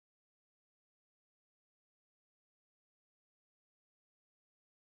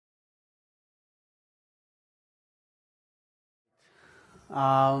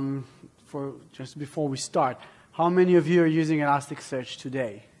For just before we start, how many of you are using Elasticsearch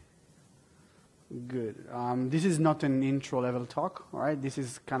today? Good. This is not an intro-level talk, all right? This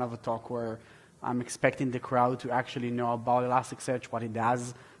is kind of a talk where I'm expecting the crowd to actually know about Elasticsearch, what it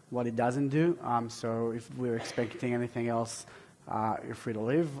does, what it doesn't do. So if we're expecting anything else, you're free to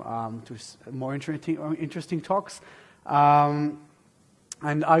leave to more interesting talks. And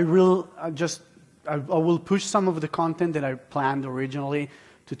I will I will push some of the content that I planned originally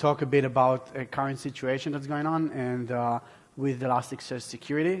to talk a bit about a current situation that's going on and with Elasticsearch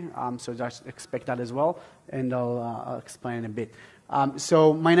security. So just expect that as well, and I'll explain a bit.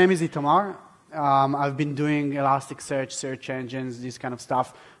 So my name is Itamar. I've been doing Elasticsearch, search engines, this kind of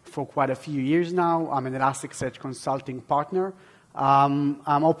stuff for quite a few years now. I'm an Elasticsearch consulting partner. I'm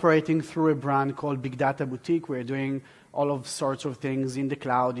operating through a brand called Big Data Boutique. We're doing all of sorts of things in the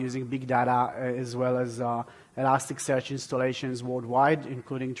cloud using big data as well as Elasticsearch installations worldwide,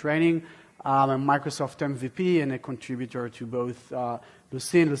 including training. I'm a Microsoft MVP and a contributor to both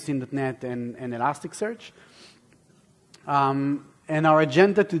Lucene, Lucene.net, and Elasticsearch. And our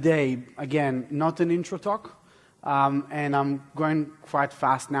agenda today, again, not an intro talk, and I'm going quite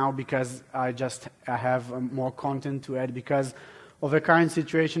fast now because I have more content to add because of the current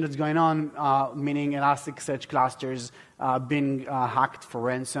situation that's going on, meaning Elasticsearch clusters being hacked for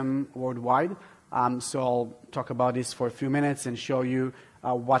ransom worldwide. So I'll talk about this for a few minutes and show you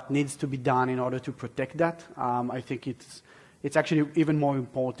what needs to be done in order to protect that. I think it's actually even more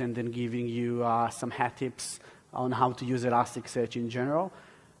important than giving you some hat tips on how to use Elasticsearch in general.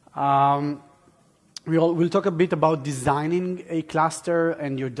 We'll talk a bit about designing a cluster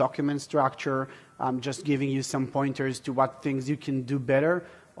and your document structure, just giving you some pointers to what things you can do better,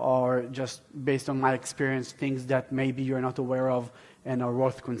 or just based on my experience, things that maybe you're not aware of and are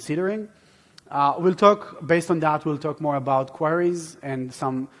worth considering. We'll talk, based on that, we'll talk more about queries and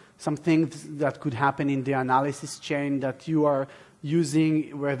some things that could happen in the analysis chain that you are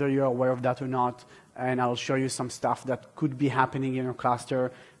using, whether you're aware of that or not. And I'll show you some stuff that could be happening in your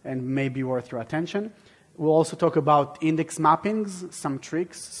cluster and may be worth your attention. We'll also talk about index mappings, some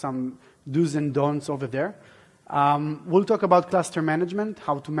tricks, some do's and don'ts over there. We'll talk about cluster management,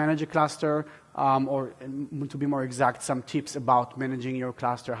 how to manage a cluster, or to be more exact, some tips about managing your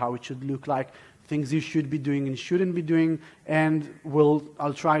cluster, how it should look like, things you should be doing and shouldn't be doing. And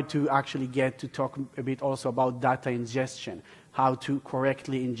I'll try to actually get to talk a bit also about data ingestion, how to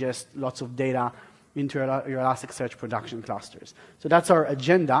correctly ingest lots of data into your Elasticsearch production clusters. So that's our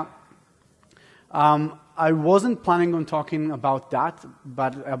agenda. I wasn't planning on talking about that,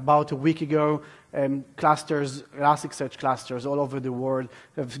 but about a week ago, Elasticsearch clusters all over the world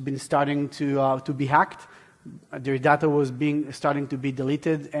have been starting to be hacked. Their data was starting to be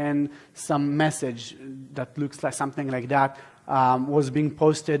deleted, and some message that looks like something like that was being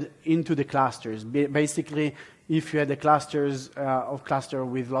posted into the clusters. Basically, if you had a cluster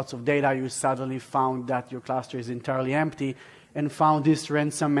with lots of data, you suddenly found that your cluster is entirely empty and found this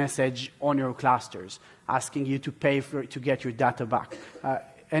ransom message on your clusters, asking you to pay to get your data back.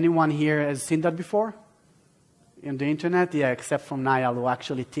 Anyone here has seen that before? On the internet? Yeah, except from Niall, who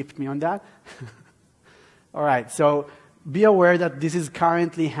actually tipped me on that. All right, so be aware that this is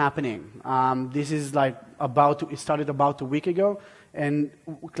currently happening. This is like it started about a week ago, and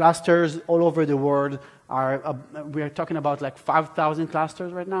clusters all over the world we are talking about like 5,000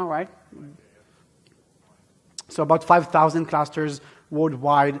 clusters right now, right? So about 5,000 clusters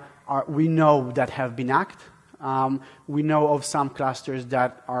worldwide we know that have been hacked. We know of some clusters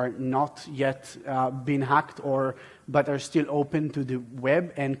that are not yet been hacked but are still open to the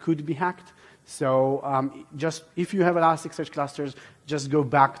web and could be hacked. So just if you have Elasticsearch clusters, just go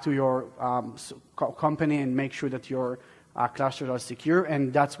back to your company and make sure that your clusters are secure,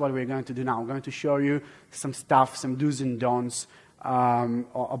 and that's what we're going to do now. I'm going to show you some stuff, some do's and don'ts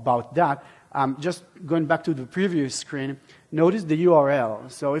about that. Just going back to the previous screen, notice the URL.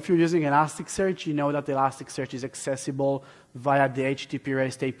 So if you're using Elasticsearch, you know that Elasticsearch is accessible via the HTTP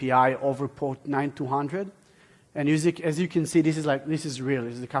REST API over port 9200. And as you can see, this is real.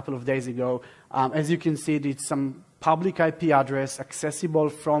 This is a couple of days ago. As you can see, it's some public IP address accessible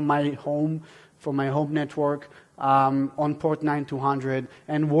from my home network on port 9200.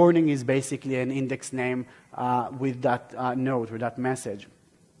 And warning is basically an index name with that note or that message.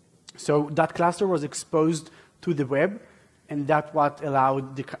 So that cluster was exposed to the web, and that's what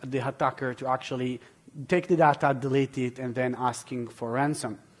allowed the attacker to actually take the data, delete it, and then asking for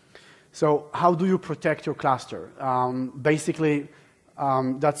ransom. So how do you protect your cluster? Basically,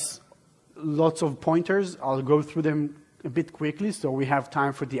 that's lots of pointers. I'll go through them a bit quickly so we have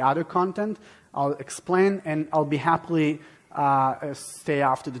time for the other content. I'll explain, and I'll be happily stay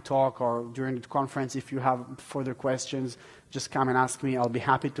after the talk or during the conference. If you have further questions, just come and ask me. I'll be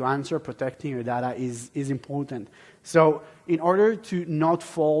happy to answer. Protecting your data is important. So in order to not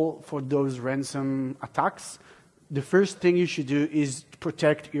fall for those ransom attacks, the first thing you should do is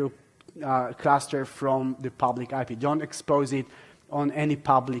protect your cluster from the public IP. Don't expose it on any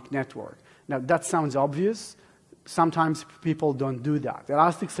public network. Now, that sounds obvious. Sometimes people don't do that.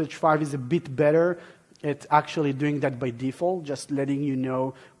 Elasticsearch 5 is a bit better at actually doing that by default, just letting you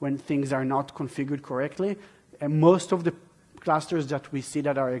know when things are not configured correctly. And most of the clusters that we see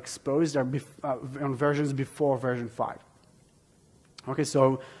that are exposed are on versions before version 5. Okay,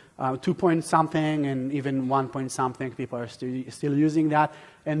 so 2 point something and even 1 point something, people are still using that.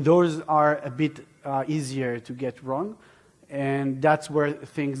 And those are a bit easier to get wrong. And that's where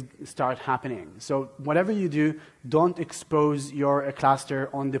things start happening. So whatever you do, don't expose your cluster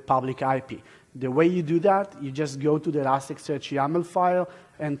on the public IP. The way you do that, you just go to the Elasticsearch YAML file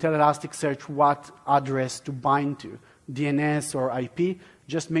and tell Elasticsearch what address to bind to, DNS or IP.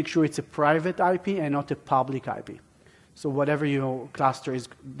 Just make sure it's a private IP and not a public IP. So whatever your cluster is,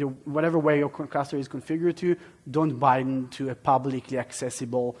 whatever way your cluster is configured to, don't bind to a publicly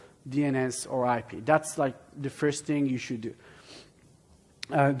accessible DNS or IP. That's like the first thing you should do.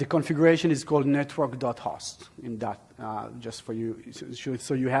 The configuration is called network.host in that, just for you,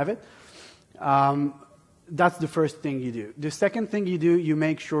 so you have it. That's the first thing you do. The second thing you do, you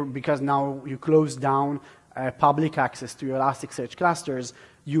make sure, because now you close down public access to your Elasticsearch clusters,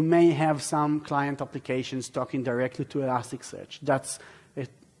 you may have some client applications talking directly to Elasticsearch. That's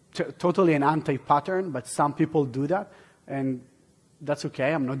totally an anti-pattern, but some people do that, and that's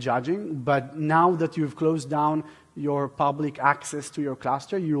okay, I'm not judging. But now that you've closed down your public access to your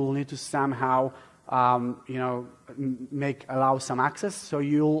cluster, you will need to somehow allow some access. So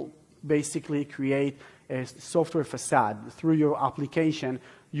you'll basically create a software facade. Through your application,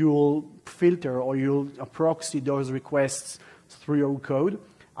 you'll filter or you'll proxy those requests through your code.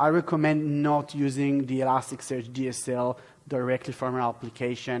 I recommend not using the Elasticsearch DSL directly from your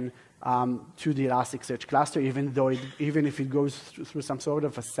application to the Elasticsearch cluster, even if it goes through some sort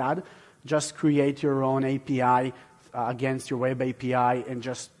of facade. Just create your own API against your web API and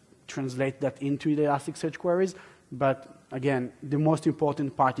just translate that into the Elasticsearch queries. But again, the most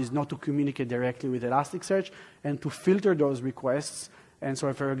important part is not to communicate directly with Elasticsearch and to filter those requests. And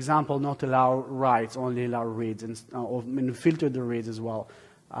so, for example, not allow writes, only allow reads, and filter the reads as well.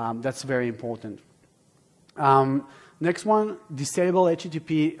 That's very important. Next one, disable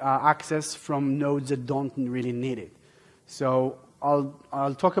HTTP access from nodes that don't really need it. So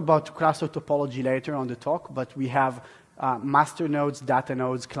I'll talk about cluster topology later on the talk, but we have master nodes, data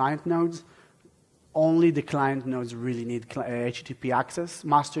nodes, client nodes. Only the client nodes really need HTTP access.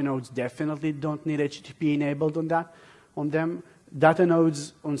 Master nodes definitely don't need HTTP enabled on them. Data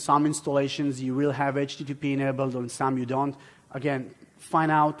nodes, on some installations, you will have HTTP enabled, on some you don't. Again, find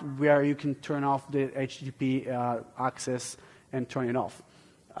out where you can turn off the HTTP access and turn it off.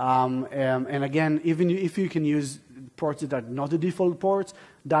 And again, even if you can use ports that are not the default ports,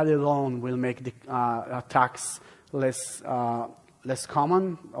 that alone will make the attacks less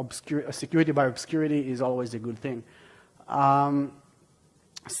common. Security by obscurity is always a good thing.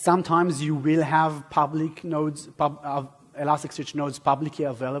 Sometimes you will have public nodes, Elasticsearch nodes publicly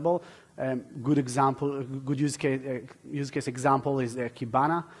available. Good example, good use case example is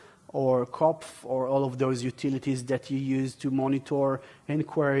Kibana or Kopf or all of those utilities that you use to monitor and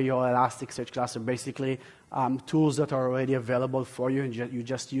query your Elasticsearch cluster. Basically, tools that are already available for you and you're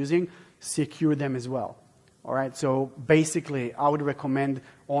just using, secure them as well. All right, so basically, I would recommend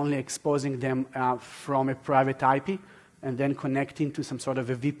only exposing them from a private IP and then connecting to some sort of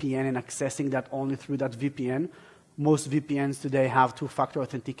a VPN and accessing that only through that VPN. Most VPNs today have two-factor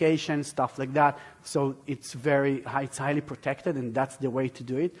authentication, stuff like that. So it's highly protected, and that's the way to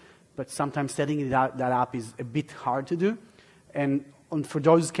do it. But sometimes setting that up is a bit hard to do. And for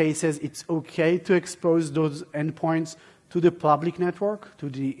those cases, it's okay to expose those endpoints to the public network, to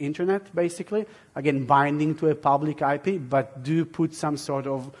the internet, basically. Again, binding to a public IP, but do put some sort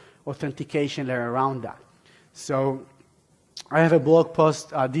of authentication layer around that. So I have a blog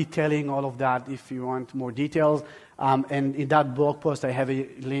post detailing all of that if you want more details. And in that blog post, I have a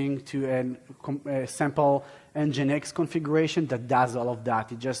link to a sample Nginx configuration that does all of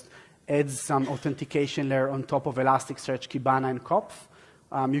that. It just adds some authentication layer on top of Elasticsearch, Kibana, and Kopf.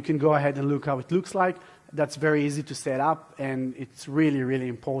 You can go ahead and look how it looks like. That's very easy to set up, and it's really, really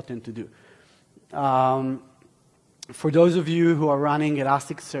important to do. For those of you who are running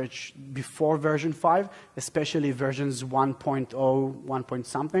Elasticsearch before version 5, especially versions 1.0, 1 point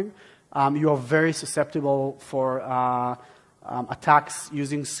something, you are very susceptible for attacks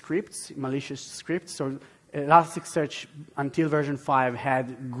using scripts, malicious scripts. So Elasticsearch until version 5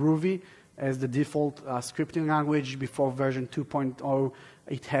 had Groovy as the default scripting language. Before version 2.0,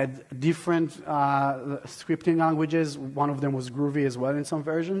 it had different scripting languages. One of them was Groovy as well in some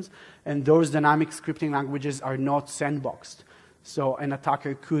versions. And those dynamic scripting languages are not sandboxed. So an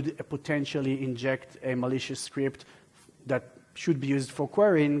attacker could potentially inject a malicious script that should be used for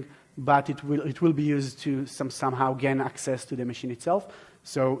querying, but it will be used to somehow gain access to the machine itself.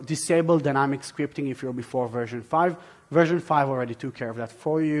 So disable dynamic scripting if you're before version 5. Version 5 already took care of that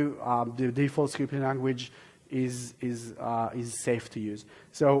for you. The default scripting language is safe to use.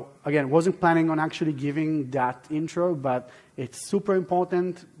 So again, wasn't planning on actually giving that intro, but it's super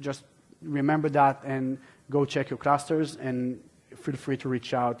important. Just remember that and go check your clusters, and feel free to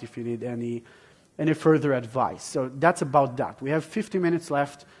reach out if you need any further advice. So that's about that. We have 50 minutes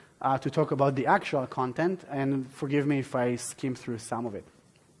left to talk about the actual content, and forgive me if I skim through some of it.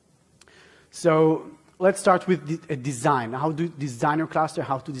 So let's start with design. How to design your cluster,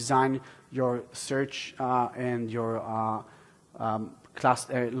 how to design your search and your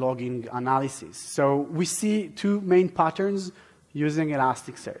cluster logging analysis. So we see two main patterns using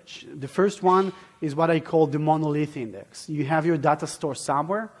Elasticsearch. The first one is what I call the monolith index. You have your data store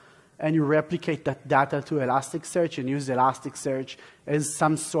somewhere, and you replicate that data to Elasticsearch and use Elasticsearch as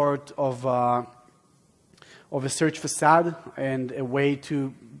some sort of a search facade and a way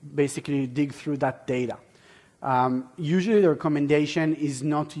to basically dig through that data. Usually the recommendation is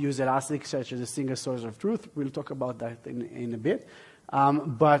not to use Elasticsearch as a single source of truth. We'll talk about that in a bit.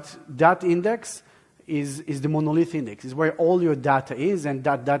 But that index is the monolith index. It's where all your data is, and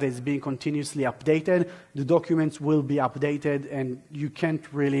that data is being continuously updated. The documents will be updated, and you can't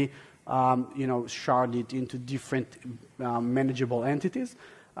really shard it into different manageable entities.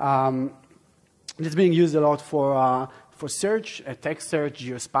 It's being used a lot for search, text search,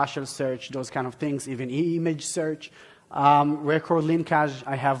 geospatial search, those kind of things, even image search. Record linkage,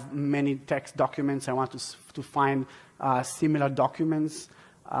 I have many text documents. I want to find similar documents,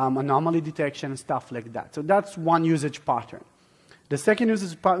 anomaly detection, stuff like that. So that's one usage pattern. The second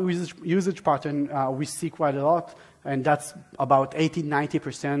usage pattern we see quite a lot, and that's about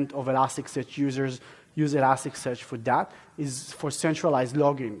 80–90% of Elasticsearch users use Elasticsearch for that, is for centralized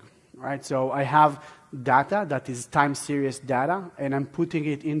logging, right? So I have data that is time series data, and I'm putting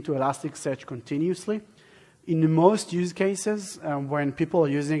it into Elasticsearch continuously. In most use cases, when people are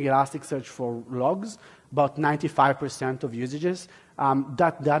using Elasticsearch for logs, about 95% of usages,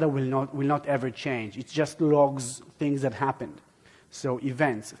 that data will not ever change. It just logs things that happened. So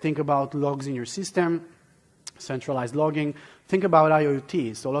events. Think about logs in your system, centralized logging. Think about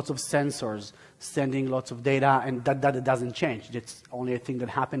IoT. So lots of sensors sending lots of data, and that data doesn't change. It's only a thing that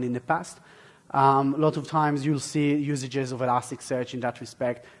happened in the past. A lot of times you'll see usages of Elasticsearch in that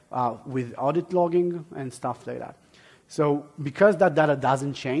respect with audit logging and stuff like that. So because that data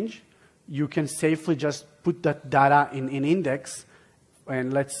doesn't change, you can safely just put that data in index,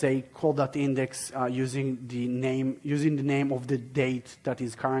 and let's say call that index using the name of the date that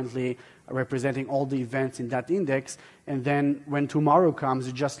is currently representing all the events in that index. And then when tomorrow comes,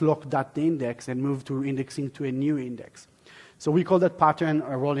 you just lock that index and move to indexing to a new index. So we call that pattern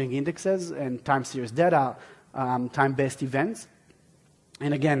rolling indexes and time series data, time-based events.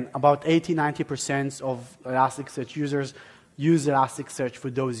 And again, about 80–90% of Elasticsearch users use Elasticsearch for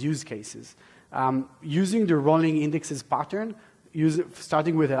those use cases. Using the rolling indexes pattern,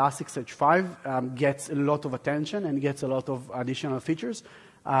 starting with Elasticsearch 5, gets a lot of attention and gets a lot of additional features.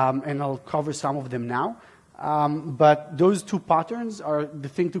 And I'll cover some of them now. But those two patterns are the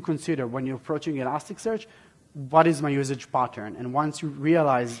thing to consider when you're approaching Elasticsearch. What is my usage pattern? And once you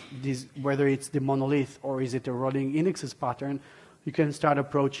realize whether it's the monolith or is it a rolling indexes pattern, you can start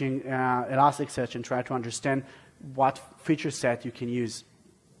approaching Elasticsearch and try to understand what feature set you can use.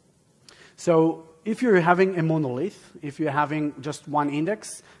 So if you're having a monolith, if you're having just one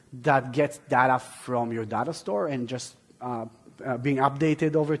index that gets data from your data store and just being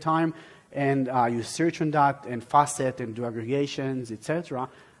updated over time, and you search on that and facet and do aggregations, etc.,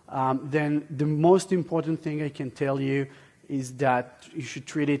 then the most important thing I can tell you is that you should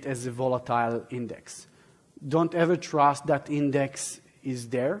treat it as a volatile index. Don't ever trust that index is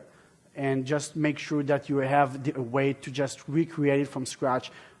there, and just make sure that you have a way to just recreate it from scratch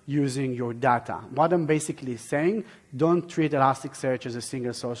using your data. What I'm basically saying, don't treat Elasticsearch as a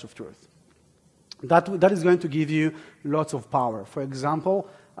single source of truth. That is going to give you lots of power. For example,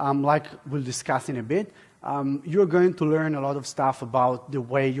 like we'll discuss in a bit, you're going to learn a lot of stuff about the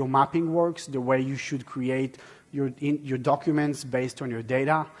way your mapping works, the way you should create your documents based on your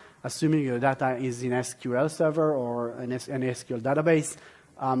data. assuming your data is in SQL server or an SQL database,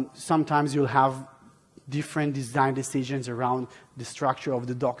 sometimes you'll have different design decisions around the structure of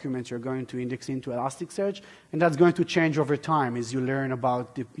the documents you're going to index into Elasticsearch, and that's going to change over time as you learn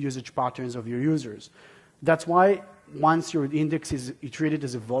about the usage patterns of your users. That's why once your index is treated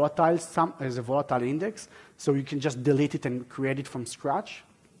as a volatile index, so you can just delete it and create it from scratch.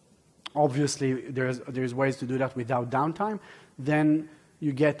 Obviously, there's ways to do that without downtime. Then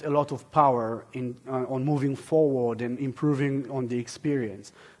you get a lot of power on moving forward and improving on the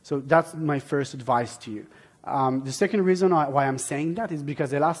experience. So that's my first advice to you. The second reason why I'm saying that is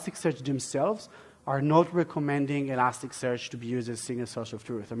because Elasticsearch themselves are not recommending Elasticsearch to be used as a single source of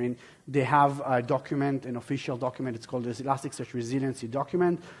truth. I mean, they have a document, an official document. It's called the Elasticsearch Resiliency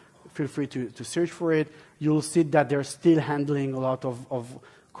Document. Feel free to search for it. You'll see that they're still handling a lot of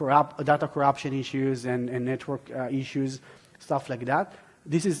data corruption issues and network issues, stuff like that.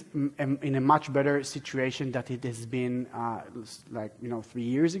 This is in a much better situation than it has been 3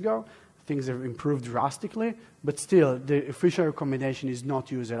 years ago. Things have improved drastically, but still, the official recommendation is not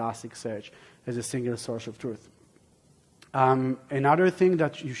to use Elasticsearch as a single source of truth. Another thing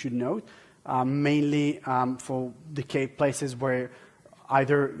that you should note, mainly for the places where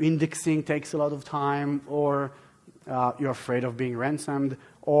either indexing takes a lot of time, or you're afraid of being ransomed,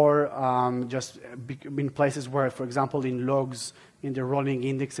 or just in places where, for example, in logs, in the rolling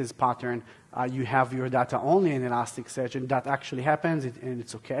indexes pattern, you have your data only in Elasticsearch, and that actually happens, and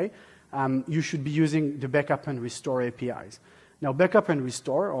it's okay. You should be using the backup and restore APIs. Now, backup and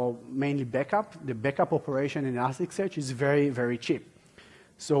restore, or mainly backup, the backup operation in Elasticsearch is very, very cheap.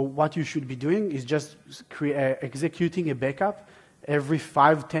 So what you should be doing is just executing a backup every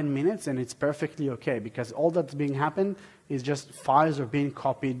 5-10 minutes, and it's perfectly okay, because all that's being happened is just files are being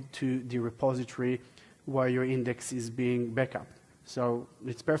copied to the repository where your index is being backup. So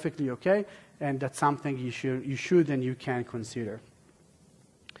it's perfectly okay, and that's something you should and you can consider.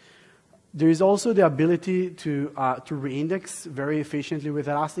 There is also the ability to reindex very efficiently with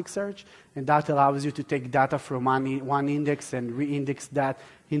Elasticsearch, and that allows you to take data from one index and reindex that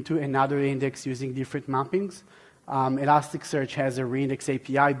into another index using different mappings. Elasticsearch has a reindex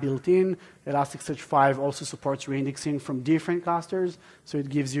API built in. Elasticsearch 5 also supports reindexing from different clusters, so it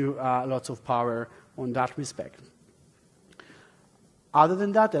gives you lots of power on that respect. Other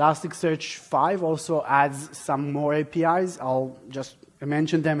than that, Elasticsearch 5 also adds some more APIs. I'll just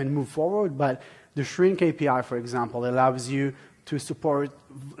mention them and move forward, but the shrink API, for example, allows you to support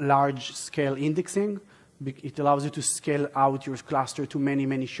large-scale indexing. It allows you to scale out your cluster to many,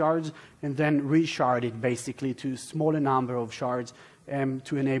 many shards, and then reshard it basically to a smaller number of shards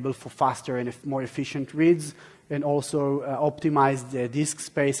to enable for faster and more efficient reads, and also optimize the disk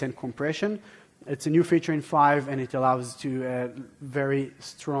space and compression. It's a new feature in 5, and it allows to very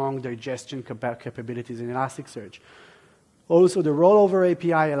strong digestion capabilities in Elasticsearch. Also, the rollover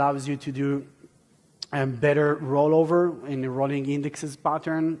API allows you to do better rollover in the rolling indexes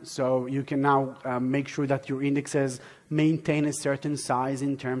pattern. So you can now make sure that your indexes maintain a certain size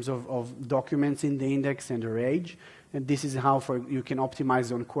in terms of documents in the index and their age. And this is how you can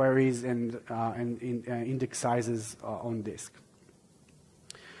optimize on queries and index sizes on disk.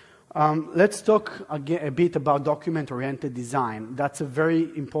 Let's talk again a bit about document-oriented design. That's a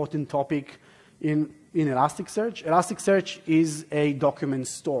very important topic in Elasticsearch. Elasticsearch is a document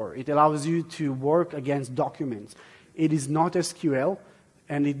store. It allows you to work against documents. It is not SQL,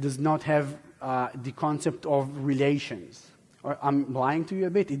 and it does not have the concept of relations. I'm lying to you a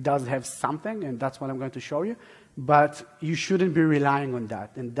bit. It does have something, and that's what I'm going to show you. But you shouldn't be relying on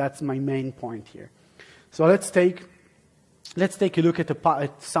that, and that's my main point here. So let's take a look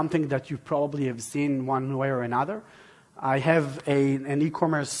at something that you probably have seen one way or another. I have an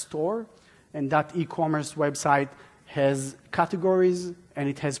e-commerce store, and that e-commerce website has categories and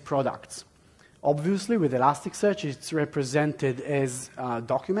it has products. Obviously, with Elasticsearch, it's represented as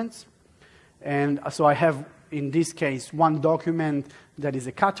documents. And so I have, in this case, one document that is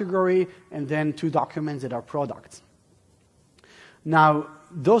a category, and then 2 documents that are products. Now,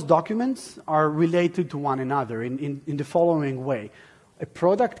 those documents are related to one another in the following way. A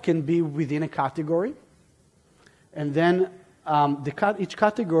product can be within a category, and then each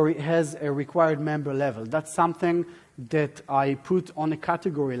category has a required member level. That's something that I put on a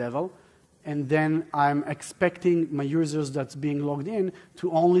category level, and then I'm expecting my users that's being logged in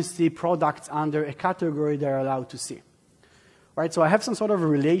to only see products under a category they're allowed to see. Right? So I have some sort of a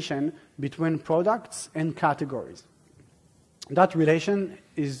relation between products and categories. That relation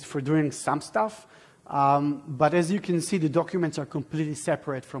is for doing some stuff, but as you can see, the documents are completely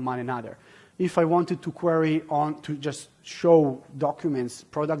separate from one another. if I wanted to query on to just show documents,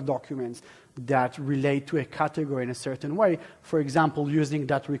 product documents that relate to a category in a certain way, for example, using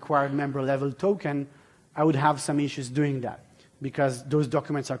that required member level token, I would have some issues doing that because those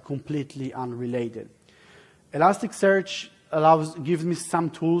documents are completely unrelated. Elasticsearch gives me some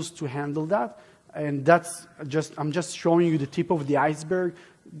tools to handle that, and I'm just showing you the tip of the iceberg.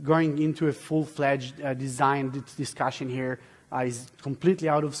 Going into a full-fledged design discussion here is completely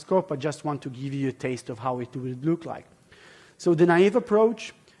out of scope. I just want to give you a taste of how it would look like. So the naive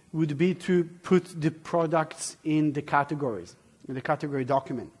approach would be to put the products in the categories, in the category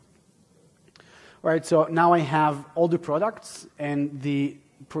document. All right, so now I have all the products, and the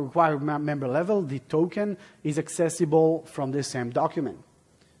required member level, the token, is accessible from the same document.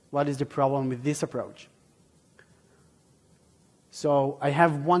 What is the problem with this approach? So I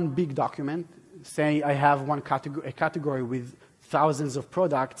have one big document. Say I have a category with thousands of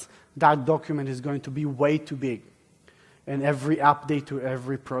products. That document is going to be way too big. And every update to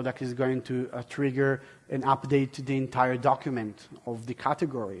every product is going to trigger an update to the entire document of the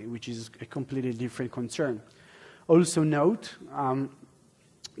category, which is a completely different concern. Also note,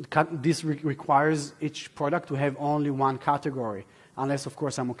 this requires each product to have only one category, unless, of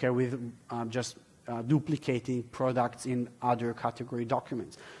course, I'm okay with just duplicating products in other category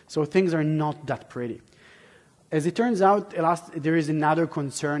documents. So things are not that pretty. As it turns out, there is another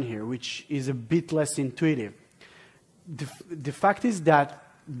concern here, which is a bit less intuitive. The fact is that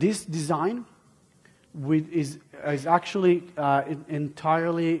this design is actually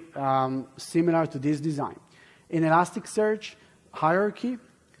entirely similar to this design. In Elasticsearch, hierarchy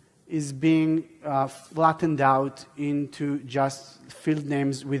is being flattened out into just field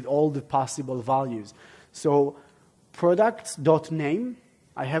names with all the possible values. So products.name,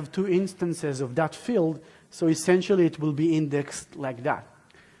 I have 2 instances of that field, so essentially it will be indexed like that.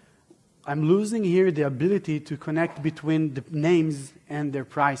 I'm losing here the ability to connect between the names and their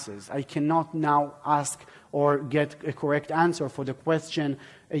prices. I cannot now ask or get a correct answer for the question,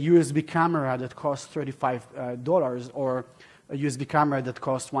 a USB camera that costs $35 or a USB camera that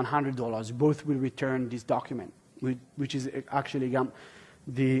costs $100. Both will return this document, which is actually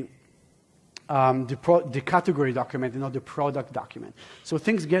the category document and not the product document. So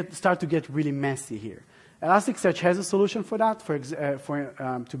things start to get really messy here. Elasticsearch has a solution for that.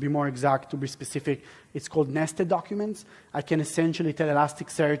 To be more exact, to be specific, it's called nested documents. I can essentially tell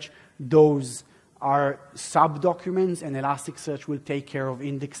Elasticsearch those are sub-documents, and Elasticsearch will take care of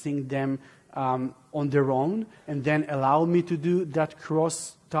indexing them on their own, and then allow me to do that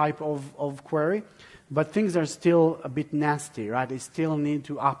cross type of query. But things are still a bit nasty, right? I still need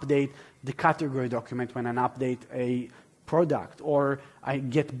to update the category document when I update a product, or I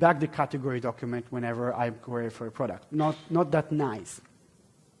get back the category document whenever I query for a product. Not that nice.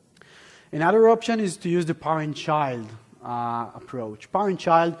 Another option is to use the parent-child approach.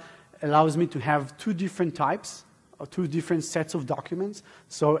 Parent-child allows me to have 2 different types, or 2 different sets of documents.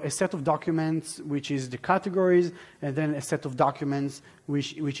 So a set of documents which is the categories, and then a set of documents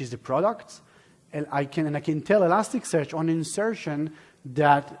which is the products. And I can tell Elasticsearch on insertion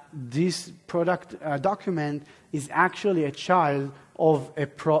that this product document is actually a child of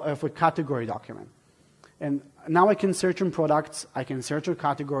a category document. And now I can search on products, I can search on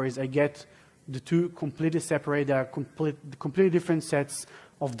categories, I get the 2 completely separated, completely different sets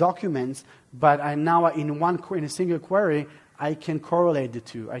of documents, but in a single query, I can correlate the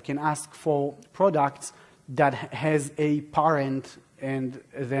 2. I can ask for products that has a parent and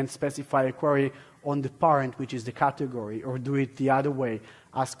then specify a query on the parent, which is the category, or do it the other way.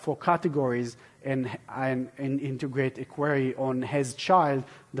 Ask for categories and integrate a query on has child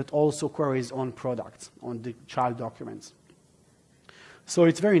that also queries on products, on the child documents. So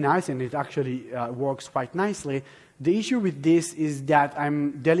it's very nice, and it actually works quite nicely. The issue with this is that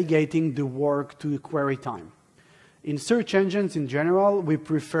I'm delegating the work to the query time. In search engines in general, we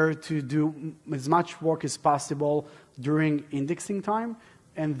prefer to do as much work as possible during indexing time,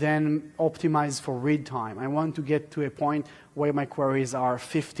 and then optimize for read time. I want to get to a point where my queries are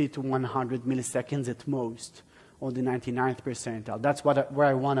 50 to 100 milliseconds at most, on the 99th percentile. That's where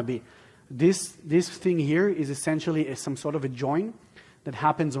I want to be. This thing here is essentially some sort of a join that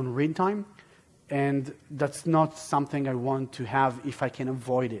happens on read time, and that's not something I want to have if I can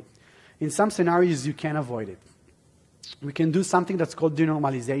avoid it. In some scenarios, you can avoid it. We can do something that's called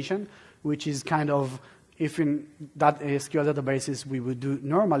denormalization, which is kind of, if in that SQL databases we would do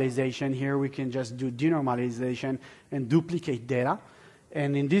normalization, here we can just do denormalization and duplicate data.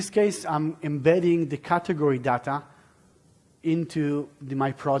 And in this case, I'm embedding the category data into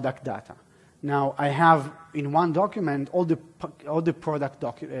my product data. Now, I have in one document all the product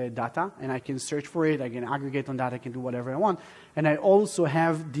data, and I can search for it, I can aggregate on that, I can do whatever I want. And I also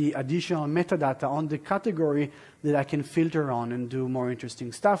have the additional metadata on the category that I can filter on and do more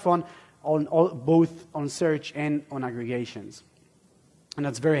interesting stuff on both on search and on aggregations. And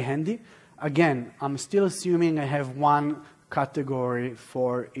that's very handy. Again, I'm still assuming I have one category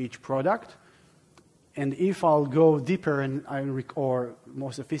for each product. And if I'll go deeper or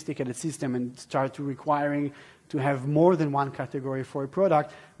more sophisticated system and start to requiring to have more than one category for a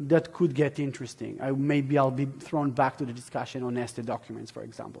product, that could get interesting. Maybe I'll be thrown back to the discussion on nested documents, for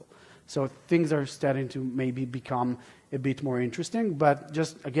example. So things are starting to maybe become a bit more interesting, but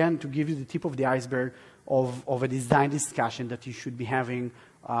just, again, to give you the tip of the iceberg of a design discussion that you should be having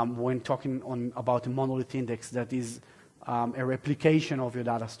when talking about a monolith index that is a replication of your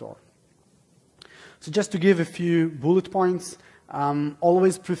data store. So just to give a few bullet points,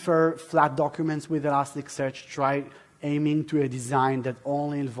 always prefer flat documents with Elasticsearch. Try aiming to a design that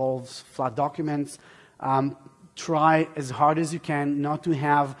only involves flat documents. Try as hard as you can not to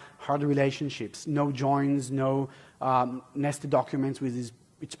have hard relationships, no joins, no nested documents.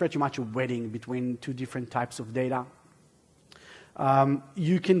 It's pretty much a wedding between two different types of data.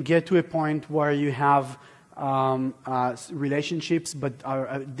 You can get to a point where you have relationships, but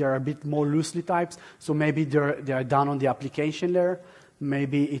they're a bit more loosely typed. So maybe they're done on the application layer.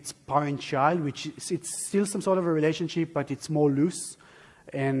 Maybe it's parent-child, which it's still some sort of a relationship, but it's more loose,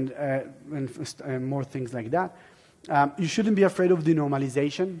 and more things like that. You shouldn't be afraid of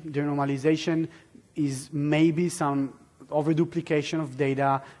denormalization. Denormalization is maybe some overduplication of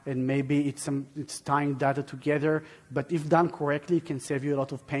data, and maybe it's tying data together. But if done correctly, it can save you a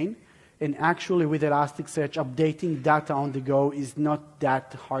lot of pain. And actually, with Elasticsearch, updating data on the go is not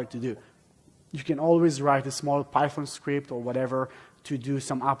that hard to do. You can always write a small Python script or whatever to do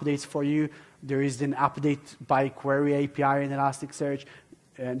some updates for you. There is an update by query API in Elasticsearch.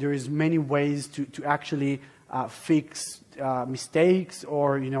 There is many ways to actually fix mistakes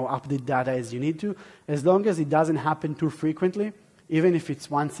or update data as you need to. As long as it doesn't happen too frequently, even if it's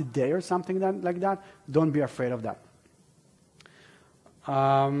once a day or something like that, don't be afraid of that.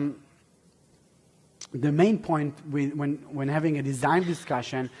 The main point when having a design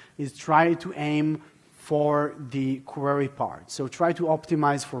discussion is try to aim for the query part. So try to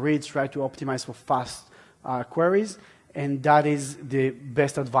optimize for reads, try to optimize for fast queries, and that is the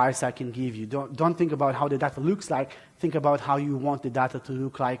best advice I can give you. Don't think about how the data looks like. Think about how you want the data to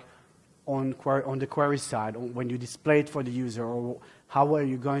look like on the query side, or when you display it for the user, or how are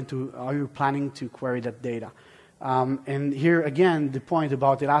you planning to query that data. And here, again, the point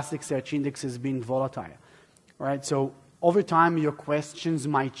about Elasticsearch indexes being volatile, right? So over time, your questions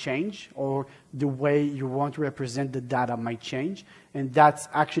might change, or the way you want to represent the data might change, and that's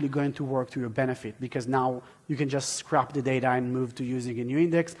actually going to work to your benefit, because now you can just scrap the data and move to using a new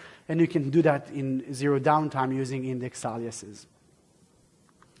index, and you can do that in zero downtime using index aliases.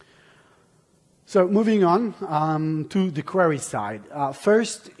 So moving on to the query side.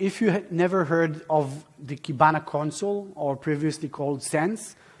 First, if you had never heard of the Kibana console, or previously called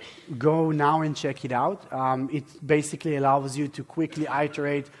Sense, go now and check it out. It basically allows you to quickly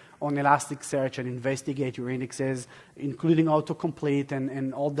iterate on Elasticsearch and investigate your indexes, including autocomplete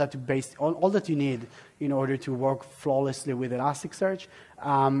and all that you need in order to work flawlessly with Elasticsearch.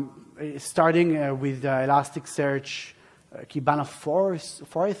 Starting with Elasticsearch Kibana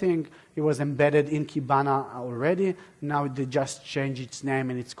 4, I think. It was embedded in Kibana already. Now they just changed its name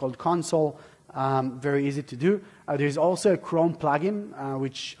and it's called Console. Very easy to do. There's also a Chrome plugin,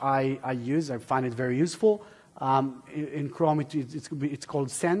 which I use. I find it very useful. In Chrome, it's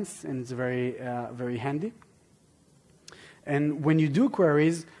called Sense, and it's very handy. And when you do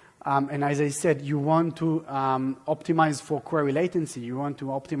queries, and as I said, you want to optimize for query latency. You want to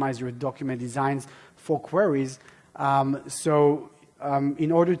optimize your document designs for queries.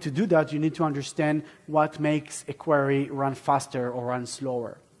 In order to do that, you need to understand what makes a query run faster or run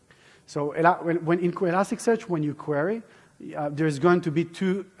slower. So when in Elasticsearch, when you query, there's going to be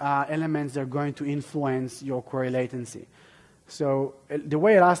two elements that are going to influence your query latency. So the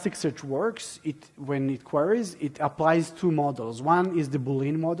way Elasticsearch works, when it queries, it applies two models. One is the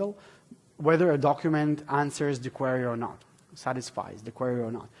Boolean model, whether a document answers the query or not, satisfies the query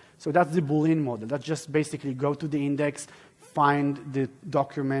or not. So that's the Boolean model. That's just basically go to the index, find the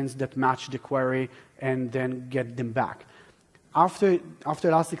documents that match the query, and then get them back. After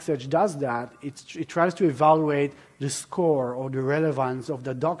Elasticsearch does that, it tries to evaluate the score or the relevance of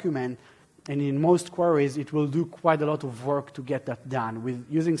the document, and in most queries, it will do quite a lot of work to get that done with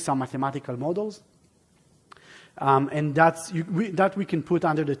using some mathematical models. And that we can put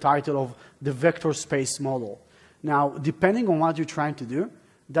under the title of the vector space model. Now, depending on what you're trying to do,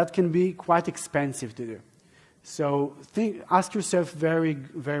 that can be quite expensive to do. So ask yourself very,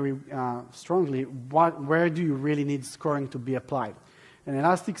 very strongly, where do you really need scoring to be applied? And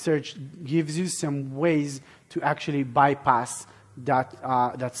Elasticsearch gives you some ways to actually bypass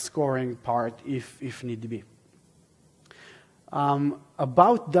that scoring part if need to be.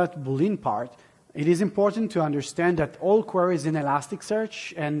 About that Boolean part, it is important to understand that all queries in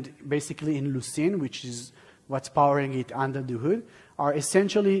Elasticsearch and basically in Lucene, which is what's powering it under the hood, are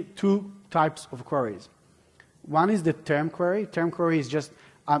essentially two types of queries. One is the term query. Term query is just,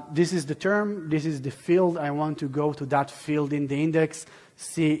 this is the term, this is the field, I want to go to that field in the index,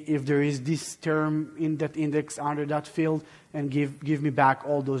 see if there is this term in that index under that field, and give me back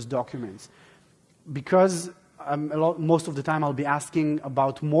all those documents. Because most of the time I'll be asking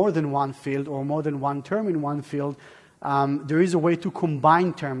about more than one field or more than one term in one field, there is a way to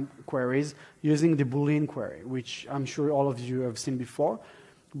combine term queries using the Boolean query, which I'm sure all of you have seen before.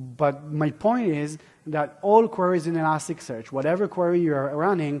 But my point is that all queries in Elasticsearch, whatever query you're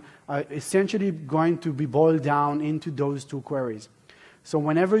running, are essentially going to be boiled down into those two queries. So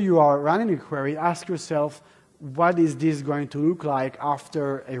whenever you are running a query, ask yourself, what is this going to look like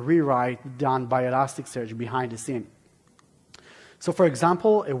after a rewrite done by Elasticsearch behind the scene? So for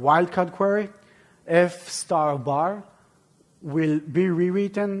example, a wildcard query, f star bar, will be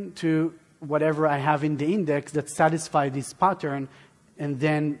rewritten to whatever I have in the index that satisfies this pattern, and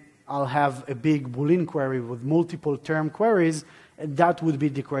then I'll have a big Boolean query with multiple term queries, and that would be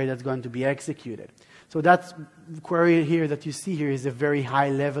the query that's going to be executed. So that query here that you see here is a very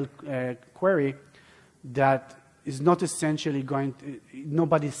high-level query that is not essentially going to,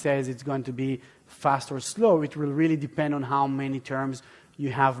 nobody says it's going to be fast or slow. It will really depend on how many terms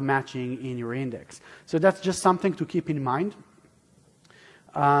you have matching in your index. So that's just something to keep in mind.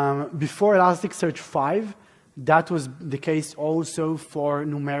 Before Elasticsearch 5, that was the case also for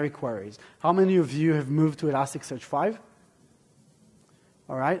numeric queries. How many of you have moved to Elasticsearch 5?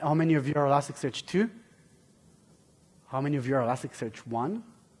 All right. How many of you are Elasticsearch 2? How many of you are Elasticsearch 1?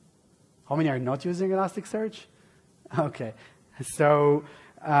 How many are not using Elasticsearch? Okay. So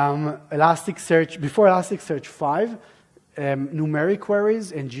Elasticsearch, before Elasticsearch 5, numeric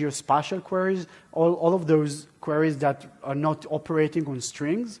queries and geospatial queries, all of those queries that are not operating on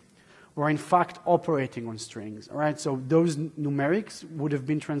strings, were in fact operating on strings. All right, so those numerics would have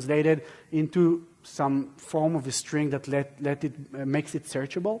been translated into some form of a string that makes it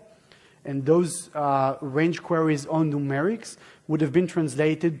searchable, and those range queries on numerics would have been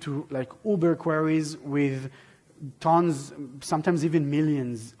translated to like Uber queries with tons, sometimes even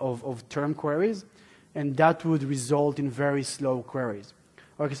millions of term queries, and that would result in very slow queries.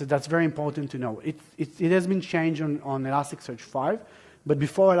 Okay, so that's very important to know. It has been changed on Elasticsearch 5. But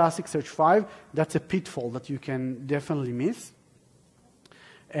before Elasticsearch 5, that's a pitfall that you can definitely miss.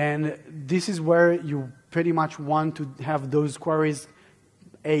 And this is where you pretty much want to have those queries,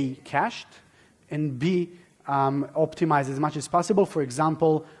 A, cached, and B, optimized as much as possible. For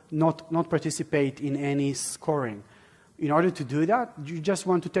example, not participate in any scoring. In order to do that, you just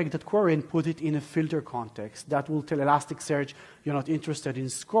want to take that query and put it in a filter context. That will tell Elasticsearch you're not interested in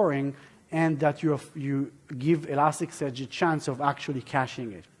scoring, and that you give Elasticsearch a chance of actually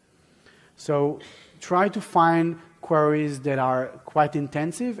caching it. So try to find queries that are quite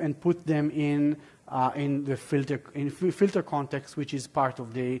intensive and put them in the filter context, which is part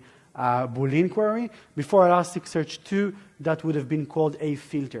of the Boolean query. Before Elasticsearch 2, that would have been called a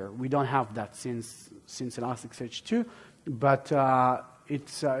filter. We don't have that since Elasticsearch 2, but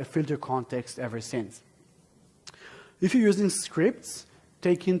it's a filter context ever since. If you're using scripts,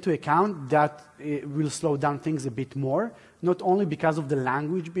 take into account that it will slow down things a bit more, not only because of the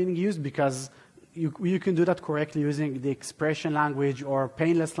language being used, because you can do that correctly using the expression language or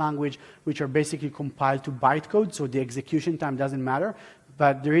painless language, which are basically compiled to bytecode, so the execution time doesn't matter,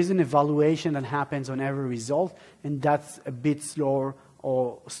 but there is an evaluation that happens on every result, and that's a bit slower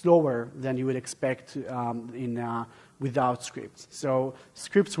than you would expect without scripts. So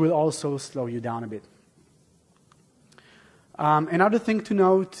scripts will also slow you down a bit. Another thing to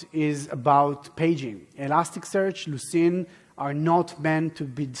note is about paging. Elasticsearch, Lucene are not meant to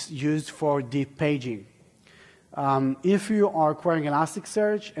be used for deep paging. If you are querying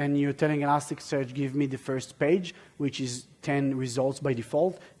Elasticsearch and you're telling Elasticsearch, give me the first page, which is 10 results by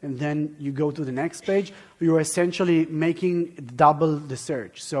default, and then you go to the next page, you're essentially making double the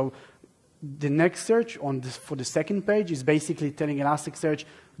search. So the next search for the second page is basically telling Elasticsearch,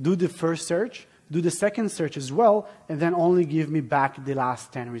 do the first search, do the second search as well, and then only give me back the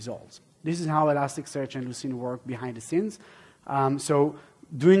last 10 results. This is how Elasticsearch and Lucene work behind the scenes. So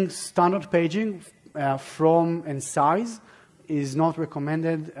doing standard paging from and size is not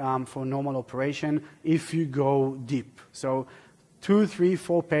recommended for normal operation if you go deep. So 2, 3,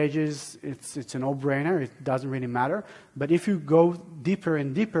 4 pages, it's a no-brainer. It doesn't really matter. But if you go deeper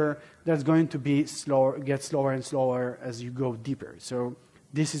and deeper, that's going to be slower, get slower and slower as you go deeper. So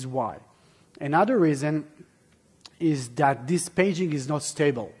this is why. Another reason is that this paging is not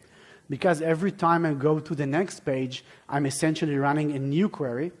stable. Because every time I go to the next page, I'm essentially running a new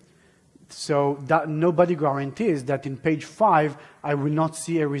query. So that nobody guarantees that in page 5, I will not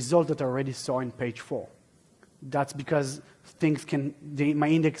see a result that I already saw in page 4. That's because things can, my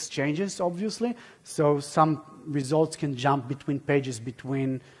index changes, obviously, so some results can jump between pages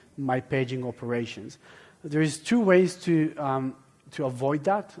between my paging operations. There is 2 ways to avoid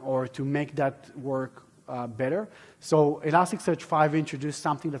that or to make that work better. So Elasticsearch 5 introduced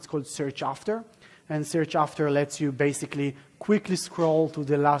something that's called search after, and search after lets you basically quickly scroll to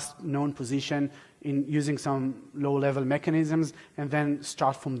the last known position in using some low-level mechanisms and then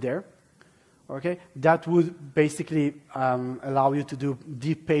start from there. Okay, that would basically allow you to do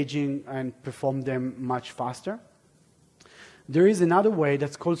deep paging and perform them much faster. There is another way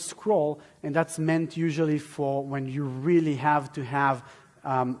that's called scroll, and that's meant usually for when you really have to have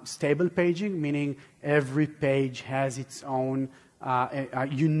stable paging, meaning every page has its own,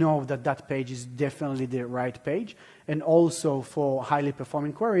 you know that that page is definitely the right page, and also for highly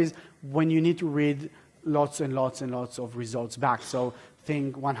performing queries when you need to read lots and lots and lots of results back. So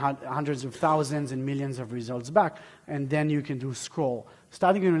think hundreds of thousands and millions of results back, and then you can do scroll.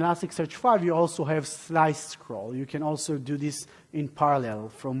 Starting in Elasticsearch 5, you also have slice scroll. You can also do this in parallel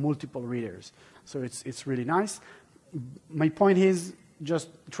from multiple readers. So it's really nice. My point is just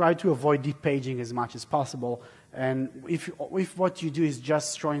try to avoid deep paging as much as possible. And if what you do is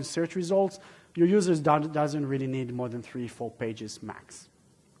just showing search results, your users doesn't really need more than 3 or 4 pages max.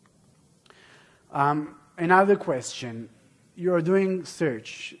 Another question. You're doing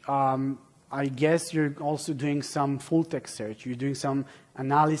search. I guess you're also doing some full-text search. You're doing some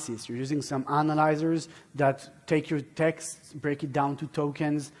analysis. You're using some analyzers that take your text, break it down to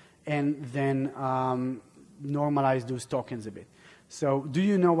tokens, and then normalize those tokens a bit. So do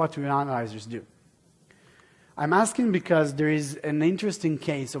you know what your analyzers do? I'm asking because there is an interesting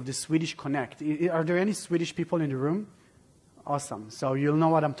case of the Swedish Connect. Are there any Swedish people in the room? Awesome. So you'll know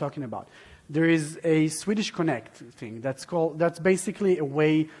what I'm talking about. There is a Swedish Connect thing that's basically a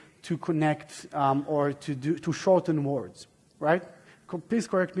way to connect or to shorten words, right? Please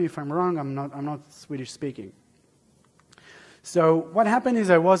correct me if I'm wrong. I'm not Swedish speaking. So what happened is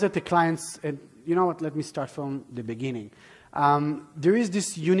I was at the client's, and you know what? Let me start from the beginning. There is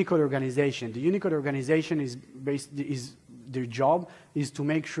this Unicode organization. The Unicode organization is their job is to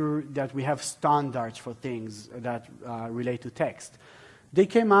make sure that we have standards for things that relate to text. They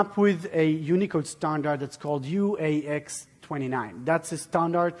came up with a Unicode standard that's called UAX29. That's a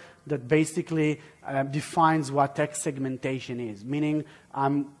standard that basically defines what text segmentation is, meaning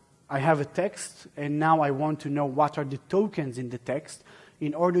I have a text, and now I want to know what are the tokens in the text.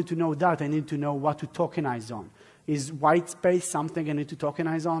 In order to know that, I need to know what to tokenize on. Is white space something I need to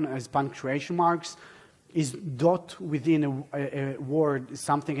tokenize on as punctuation marks? Is dot within a word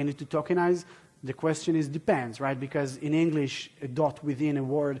something I need to tokenize? The question is depends, right? Because in English, a dot within a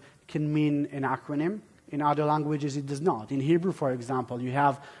word can mean an acronym. In other languages, it does not. In Hebrew, for example, you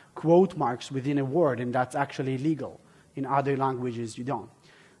have quote marks within a word, and that's actually legal. In other languages, you don't.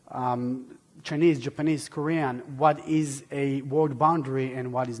 Chinese, Japanese, Korean, what is a word boundary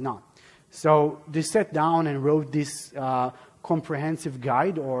and what is not? So they sat down and wrote this comprehensive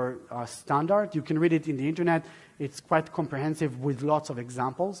guide or standard. You can read it in the internet. It's quite comprehensive with lots of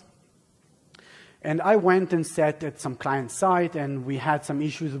examples. And I went and sat at some client site, and we had some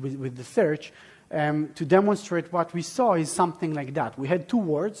issues with the search. To demonstrate what we saw is something like that. We had 2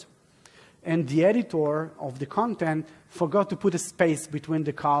 words, and the editor of the content forgot to put a space between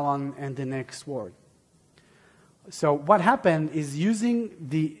the colon and the next word. So what happened is using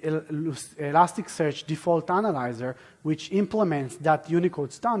the Elasticsearch default analyzer, which implements that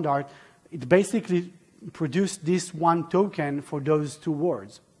Unicode standard, it basically produced this one token for those 2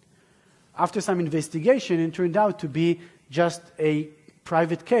 words. After some investigation, it turned out to be just a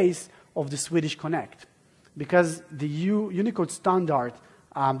private case of the Swedish Connect. Because the Unicode standard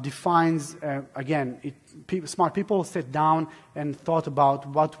defines, again, smart people sat down and thought about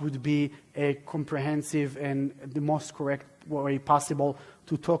what would be a comprehensive and the most correct way possible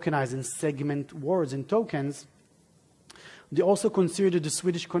to tokenize and segment words and tokens. They also considered the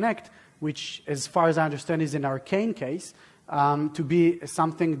Swedish Connect, which, as far as I understand, is an arcane case, to be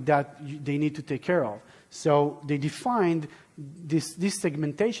something that they need to take care of. So they defined this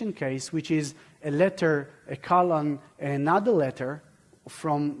segmentation case, which is a letter, a colon, and another letter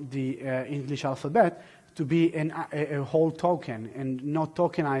from the English alphabet to be a whole token and not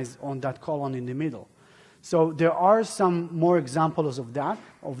tokenized on that colon in the middle. So there are some more examples of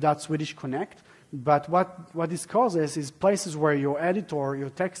that Swedish Connect. But what this causes is places where your editor, your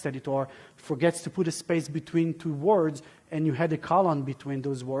text editor, forgets to put a space between two words and you had a colon between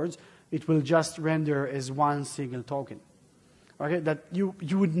those words, it will just render as one single token. Okay, that you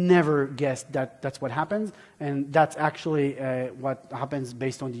would never guess that that's what happens, and that's actually what happens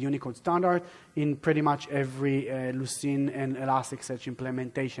based on the Unicode standard in pretty much every Lucene and Elasticsearch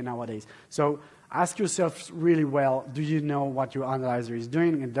implementation nowadays. So ask yourself really well, do you know what your analyzer is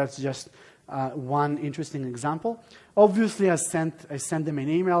doing? And that's just one interesting example. Obviously, I sent them an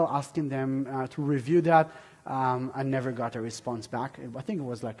email asking them to review that. I never got a response back. I think it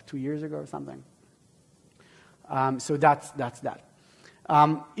was like 2 years ago or something. So that's that.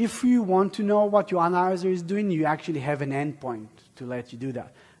 If you want to know what your analyzer is doing, you actually have an endpoint to let you do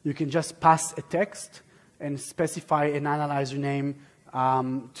that. You can just pass a text and specify an analyzer name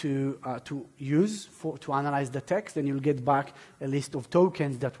to use to analyze the text, and you'll get back a list of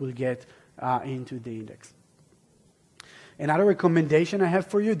tokens that will get into the index. Another recommendation I have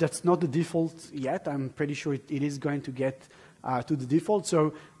for you, that's not the default yet. I'm pretty sure it is going to get to the default.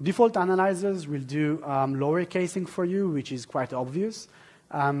 So default analyzers will do lower casing for you, which is quite obvious.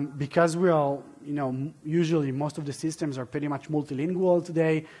 Because we are, usually most of the systems are pretty much multilingual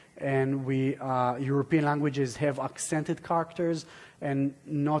today, and European languages have accented characters, and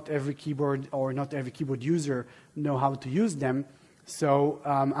not every keyboard or not every keyboard user know how to use them. So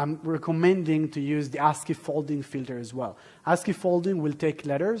I'm recommending to use the ASCII folding filter as well. ASCII folding will take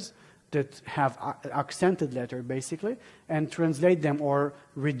letters that have accented letter, basically, and translate them or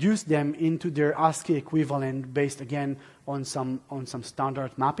reduce them into their ASCII equivalent based, again, on some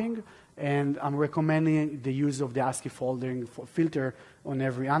standard mapping. And I'm recommending the use of the ASCII folding filter on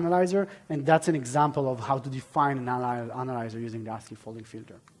every analyzer. And that's an example of how to define an analyzer using the ASCII folding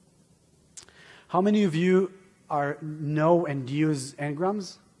filter. How many of you know and use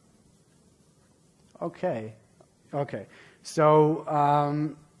n-grams? Okay.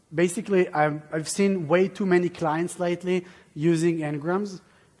 So basically, I've seen way too many clients lately using n-grams,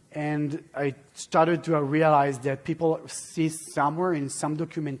 and I started to realize that people see somewhere in some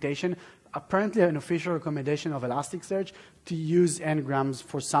documentation, apparently an official recommendation of Elasticsearch, to use n-grams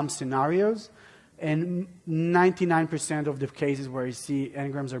for some scenarios. And 99% of the cases where you see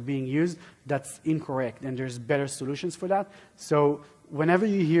n-grams are being used, that's incorrect, and there's better solutions for that. So whenever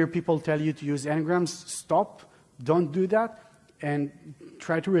you hear people tell you to use n-grams, stop, don't do that, and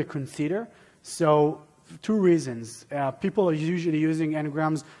try to reconsider. So 2 reasons. People are usually using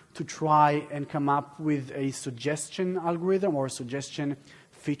n-grams to try and come up with a suggestion algorithm or suggestion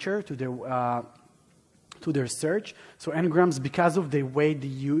feature to their search. So n-grams, because of the way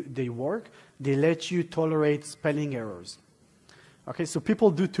they work, they let you tolerate spelling errors. Okay, so people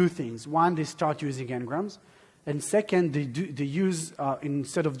do 2 things. One, they start using n-grams. And second, they use,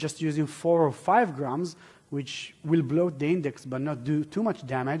 instead of just using 4 or 5 grams, which will bloat the index but not do too much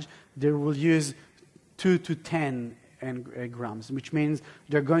damage, they will use 2 to 10 grams, which means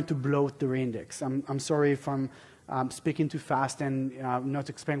they're going to bloat their index. I'm sorry if I'm speaking too fast and not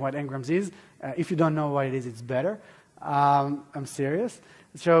explaining what n-grams is. If you don't know what it is, it's better. I'm serious.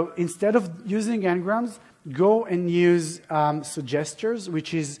 So instead of using n-grams, go and use suggestors,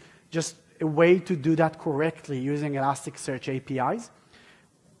 which is just a way to do that correctly using Elasticsearch APIs.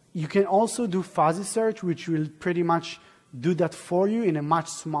 You can also do fuzzy search, which will pretty much do that for you in a much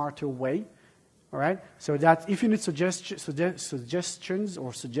smarter way. All right? So that if you need suggestions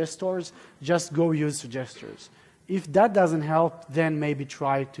or suggestors, just go use suggestors. If that doesn't help, then maybe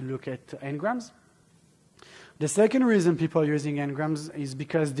try to look at n-grams. The second reason people are using n-grams is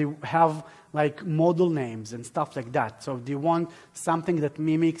because they have like model names and stuff like that. So they want something that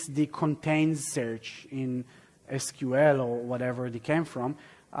mimics the contains search in SQL or whatever they came from.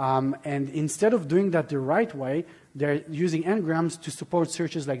 And instead of doing that the right way, they're using n-grams to support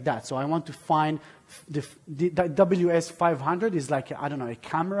searches like that. So I want to find the WS500 is like, I don't know, a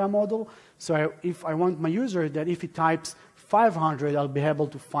camera model. So if I want my user that if he types 500, I'll be able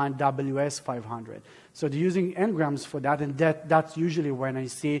to find WS500. So they're using n-grams for that, and that's usually when I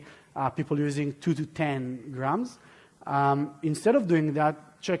see people using 2 to 10 grams. Instead of doing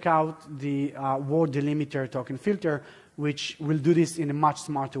that, check out the word delimiter token filter, which will do this in a much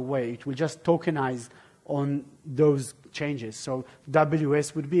smarter way. It will just tokenize on those changes. So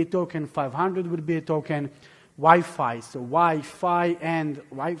WS would be a token, 500 would be a token. Wi-Fi, so Wi-Fi and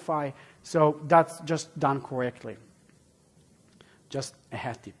Wi-Fi, so that's just done correctly. Just a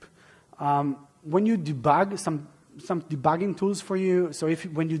hat tip. When you debug, some debugging tools for you, so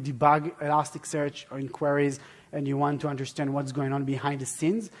when you debug Elasticsearch or in queries and you want to understand what's going on behind the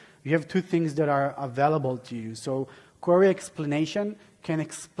scenes, you have two things that are available to you. So query explanation can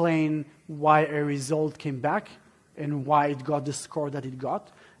explain why a result came back and why it got the score that it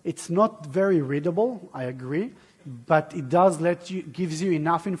got. It's not very readable, I agree, but it does gives you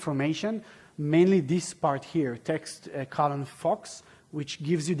enough information, mainly this part here, text colon Fox, which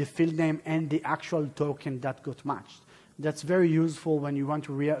gives you the field name and the actual token that got matched. That's very useful when you want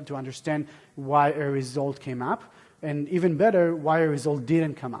to understand why a result came up, and even better, why a result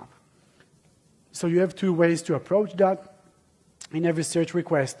didn't come up. So you have two ways to approach that. In every search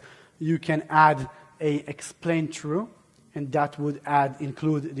request, you can add a explain true, and that would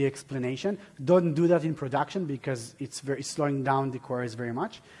include the explanation. Don't do that in production because it's slowing down the queries very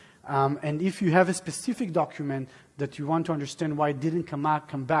much. And if you have a specific document that you want to understand why it didn't come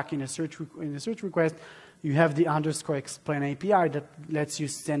back in a search request, you have the _explain API that lets you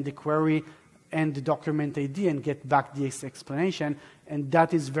send the query and the document ID and get back this explanation, and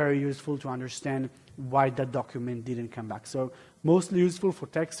that is very useful to understand why that document didn't come back. So mostly useful for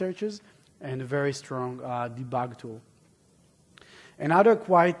text searches and a very strong debug tool. Another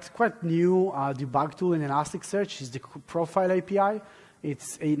quite new debug tool in Elasticsearch is the Profile API.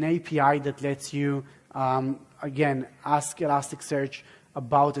 It's an API that lets you, again, ask Elasticsearch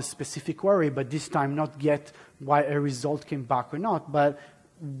about a specific query, but this time not get why a result came back or not, but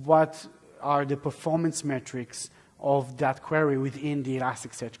what are the performance metrics of that query within the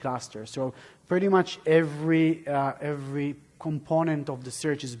Elasticsearch cluster. So pretty much every component of the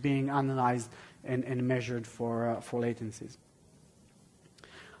search is being analyzed and measured for latencies.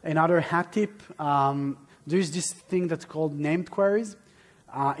 Another hat tip, there's this thing that's called named queries.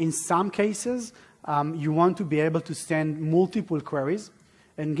 In some cases, you want to be able to send multiple queries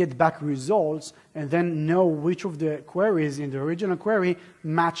and get back results, and then know which of the queries in the original query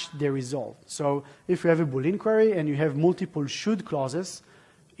matched the result. So if you have a Boolean query and you have multiple should clauses,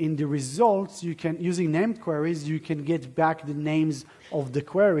 in the results, you can, using named queries, you can get back the names of the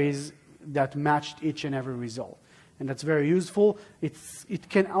queries that matched each and every result. And that's very useful. It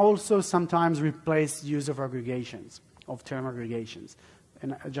can also sometimes replace use of aggregations, of term aggregations.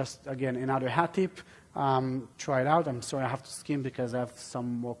 And just, again, another hat tip. Try it out. I'm sorry I have to skim because I have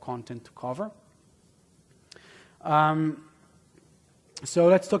some more content to cover. So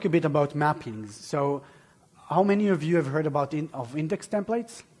let's talk a bit about mappings. So how many of you have heard about index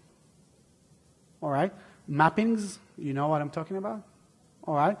templates? All right. Mappings, you know what I'm talking about?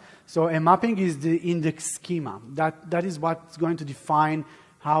 All right. So a mapping is the index schema. That is what's going to define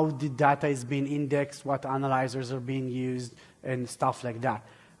how the data is being indexed, what analyzers are being used, and stuff like that.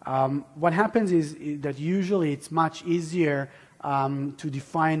 What happens is that usually it's much easier to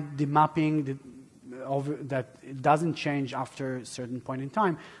define the mapping that it doesn't change after a certain point in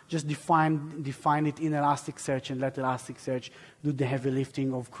time. Just define it in Elasticsearch and let Elasticsearch do the heavy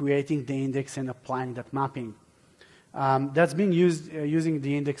lifting of creating the index and applying that mapping. That's being used using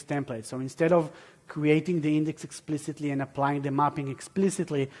the index template. So instead of creating the index explicitly and applying the mapping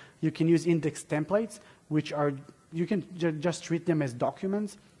explicitly, you can use index templates, which are, you can just treat them as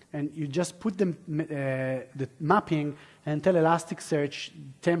documents, and you just put them, the mapping, and tell Elasticsearch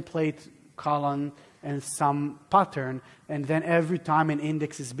template colon and some pattern, and then every time an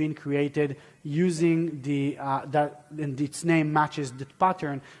index is being created using the and its name matches that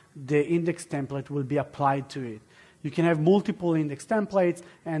pattern, the index template will be applied to it. You can have multiple index templates,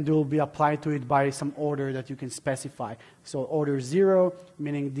 and they will be applied to it by some order that you can specify. So order 0,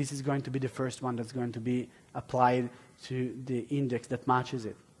 meaning this is going to be the first one that's going to be applied to the index that matches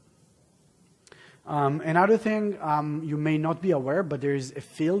it. Another thing you may not be aware, but there is a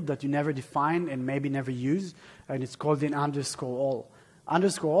field that you never define and maybe never use, and it's called an _all.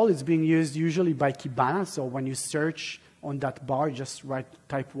 _all is being used usually by Kibana, so when you search on that bar, just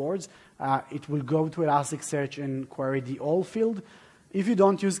type words, it will go to Elasticsearch and query the all field. If you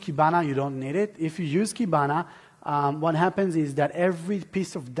don't use Kibana, you don't need it. If you use Kibana, what happens is that every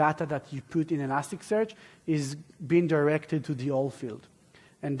piece of data that you put in Elasticsearch is being directed to the all field.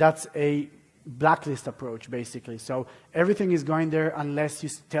 And that's a blacklist approach, basically. So everything is going there unless you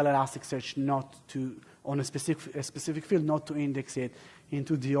tell Elasticsearch not to, on a specific field, not to index it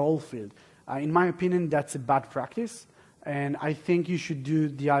into the all field. In my opinion, that's a bad practice. And I think you should do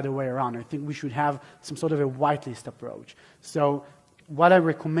the other way around. I think we should have some sort of a whitelist approach. So what I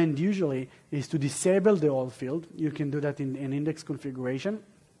recommend usually is to disable the all field. You can do that in index configuration.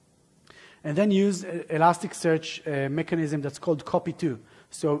 And then use Elasticsearch mechanism that's called copy-to.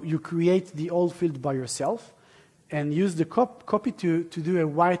 So you create the old field by yourself and use the copy-to to do a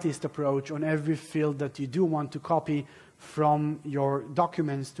whitelist approach on every field that you do want to copy from your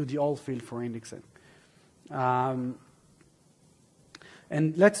documents to the old field for indexing. And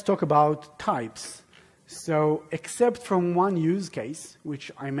let's talk about types. So except from one use case,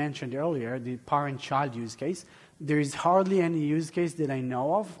 which I mentioned earlier, the parent-child use case, there is hardly any use case that I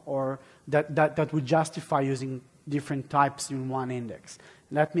know of or that would justify using different types in one index.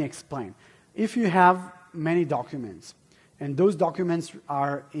 Let me explain. If you have many documents, and those documents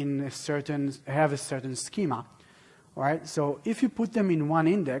are in have a certain schema, right? So if you put them in one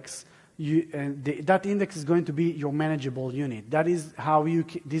index, that index is going to be your manageable unit. This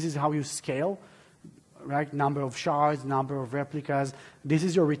is how you scale, right? Number of shards, number of replicas. This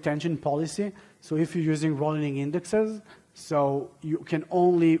is your retention policy. So if you're using rolling indexes, so you can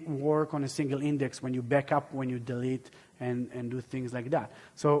only work on a single index when you back up, when you delete, and do things like that.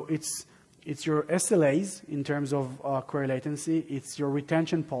 So it's your SLAs in terms of query latency. It's your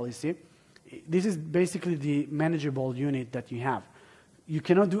retention policy. This is basically the manageable unit that you have. You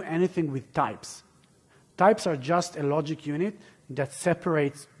cannot do anything with types. Types are just a logic unit that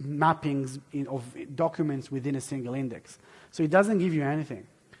separates mappings of documents within a single index. So it doesn't give you anything.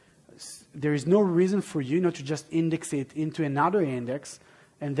 There is no reason for you not to just index it into another index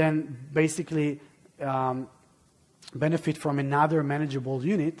and then basically benefit from another manageable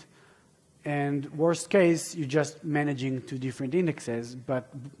unit. And worst case, you're just managing two different indexes. But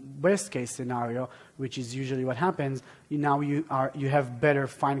best case scenario, which is usually what happens, you have better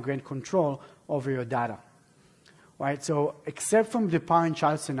fine-grained control over your data. Right? So except from the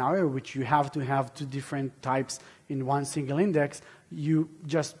parent-child scenario, which you have to have two different types in one single index, you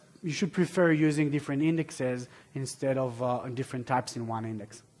should prefer using different indexes instead of different types in one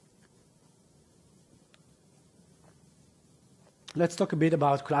index. Let's talk a bit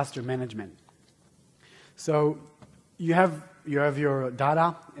about cluster management. So you have your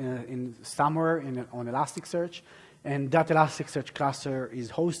data somewhere on Elasticsearch, and that Elasticsearch cluster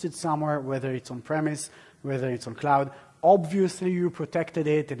is hosted somewhere, whether it's on-premise, whether it's on cloud. Obviously, you protected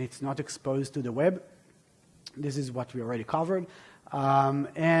it, and it's not exposed to the web. This is what we already covered.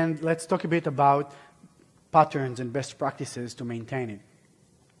 And let's talk a bit about patterns and best practices to maintain it.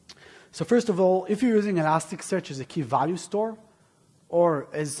 So first of all, if you're using Elasticsearch as a key value store or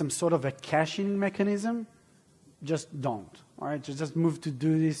as some sort of a caching mechanism, just don't. All right, just move to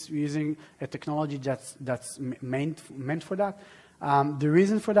do this using a technology that's meant for that. The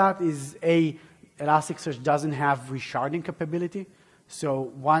reason for that is Elasticsearch doesn't have resharding capability.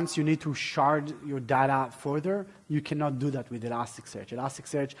 So once you need to shard your data further, you cannot do that with Elasticsearch.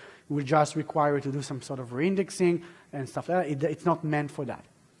 Elasticsearch will just require you to do some sort of reindexing and stuff like that. It's not meant for that.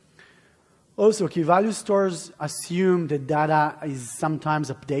 Also, key value stores assume that data is sometimes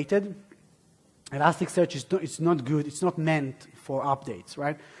updated. Elasticsearch is not good. It's not meant for updates,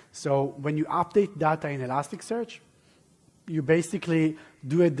 right? So when you update data in Elasticsearch, you basically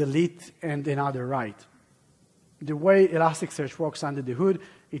do a delete and another write. The way Elasticsearch works under the hood,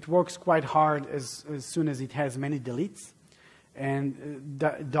 it works quite hard as soon as it has many deletes. And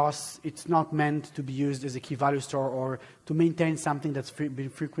thus, it's not meant to be used as a key value store or to maintain something that's been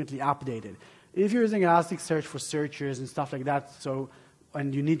frequently updated. If you're using Elasticsearch for searches and stuff like that,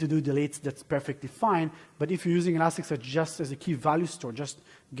 and you need to do deletes, that's perfectly fine. But if you're using Elasticsearch just as a key value store, just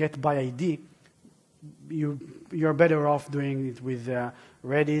get by ID, you're better off doing it with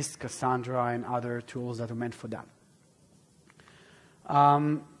Redis, Cassandra, and other tools that are meant for that.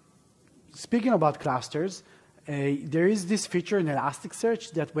 Speaking about clusters, there is this feature in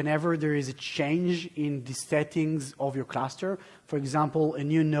Elasticsearch that whenever there is a change in the settings of your cluster, for example, a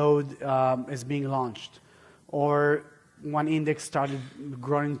new node is being launched, or one index started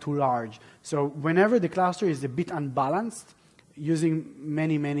growing too large. So whenever the cluster is a bit unbalanced, using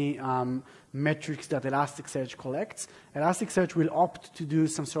many metrics that Elasticsearch collects, Elasticsearch will opt to do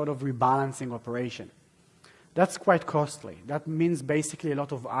some sort of rebalancing operation. That's quite costly. That means basically a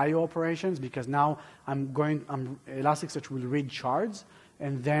lot of I/O operations, because now Elasticsearch will read shards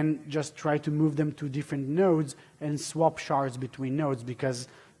and then just try to move them to different nodes and swap shards between nodes because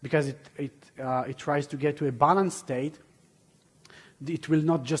it tries to get to a balanced state. It will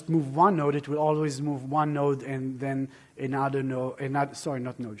not just move one node, it will always move one node and then another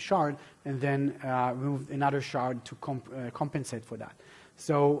node, shard, and then move another shard to compensate for that.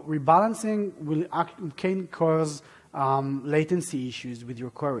 So rebalancing can cause latency issues with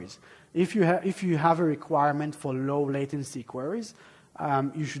your queries. If you have a requirement for low latency queries,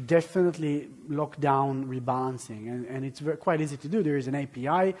 you should definitely lock down rebalancing. And it's quite easy to do. There is an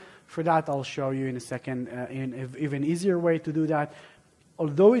API for that. I'll show you in a second in an even easier way to do that.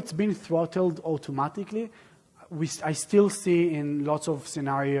 Although it's been throttled automatically, I still see in lots of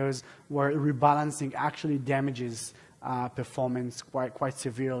scenarios where rebalancing actually damages performance quite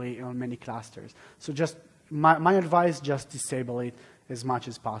severely on many clusters. So just my advice, just disable it as much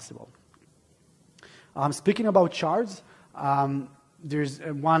as possible. Speaking about shards, there's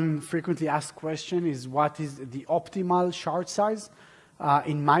one frequently asked question is what is the optimal shard size?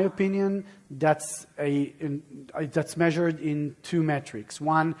 In my opinion, that's measured in two metrics.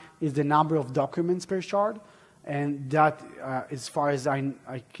 One is the number of documents per shard, and that, as far as I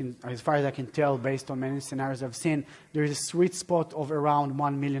can tell, based on many scenarios I've seen, there is a sweet spot of around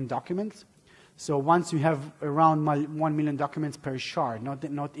 1 million documents. So once you have around 1 million documents per shard,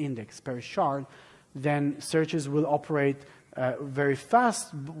 not index, per shard, then searches will operate very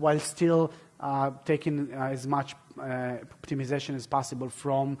fast while still taking as much optimization as possible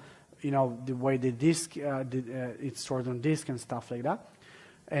from the way the disk it's stored on disk and stuff like that.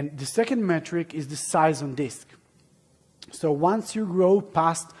 And the second metric is the size on disk. So once you grow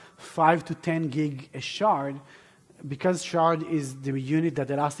past 5 to 10 gig a shard, because shard is the unit that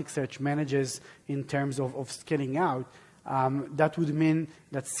Elasticsearch manages in terms of scaling out, that would mean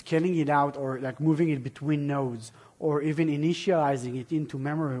that scaling it out or like moving it between nodes or even initializing it into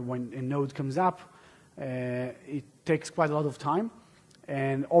memory when a node comes up, it takes quite a lot of time.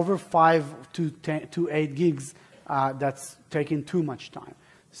 And over 5 to 8 gigs, that's taking too much time.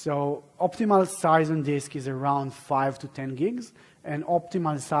 So optimal size on disk is around 5 to 10 gigs, and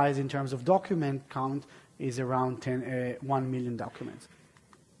optimal size in terms of document count is around 1 million documents.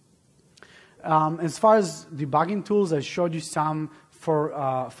 As far as debugging tools, I showed you some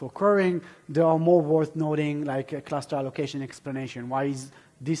for querying. There are more worth noting, like a cluster allocation explanation. Why is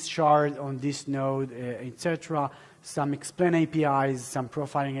this shard on this node, etc. Some explain APIs, some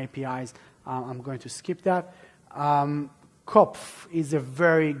profiling APIs. I'm going to skip that. COPF is a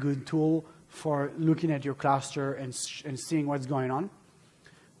very good tool for looking at your cluster and seeing what's going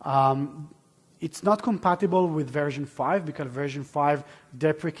on. It's not compatible with version 5 because version 5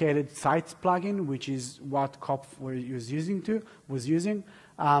 deprecated sites plugin, which is what COPF was using.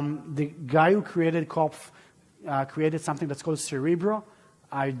 The guy who created COPF created something that's called Cerebro.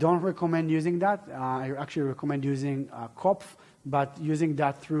 I don't recommend using that. I actually recommend using COPF, but using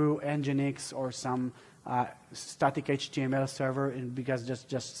that through Nginx or some static HTML server, because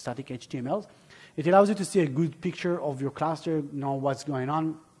just static HTML. It allows you to see a good picture of your cluster, know what's going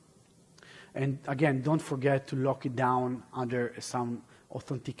on. And again, don't forget to lock it down under some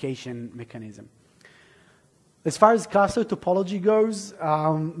authentication mechanism. As far as cluster topology goes,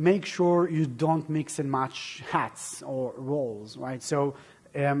 make sure you don't mix and match hats or roles, right? So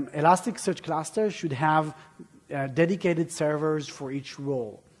Elasticsearch cluster should have dedicated servers for each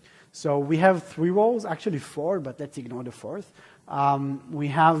role. So we have 3 roles, actually 4, but let's ignore the 4th. We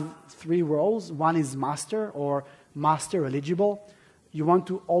have 3 roles. One is master or master eligible. You want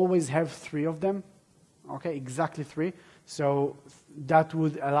to always have 3 of them, okay, exactly 3. So that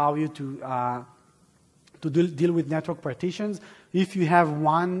would allow you to deal with network partitions. If you have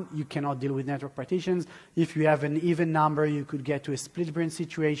 1, you cannot deal with network partitions. If you have an even number, you could get to a split brain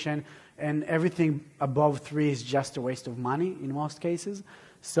situation, and everything above 3 is just a waste of money in most cases.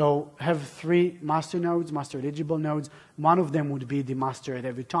 So have 3 master nodes, master eligible nodes. One of them would be the master at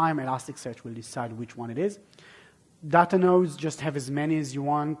every time. Elasticsearch will decide which one it is. Data nodes, just have as many as you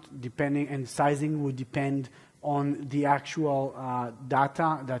want, depending, and sizing would depend on the actual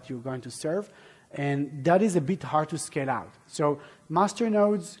data that you're going to serve. And that is a bit hard to scale out. So master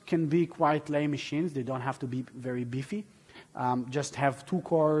nodes can be quite lame machines. They don't have to be very beefy. Just have 2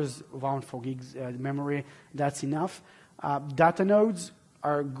 cores, around 4 gigs memory. That's enough. Data nodes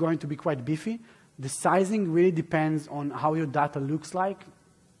are going to be quite beefy. The sizing really depends on how your data looks like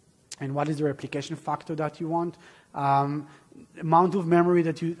and what is the replication factor that you want. Amount of memory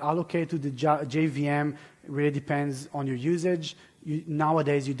that you allocate to the JVM really depends on your usage.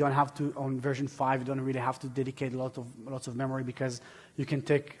 Nowadays, you don't have to, on version 5, you don't really have to dedicate lots of memory because you can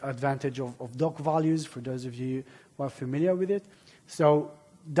take advantage of doc values, for those of you who are familiar with it. So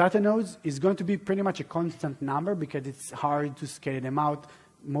data nodes is going to be pretty much a constant number because it's hard to scale them out,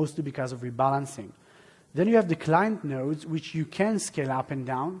 mostly because of rebalancing. Then you have the client nodes, which you can scale up and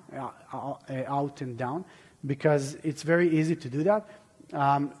down, out and down, because it's very easy to do that.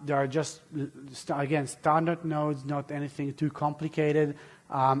 There are just, again, standard nodes, not anything too complicated,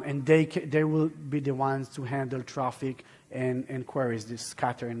 and they will be the ones to handle traffic and queries, this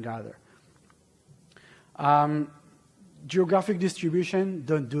scatter and gather. Geographic distribution,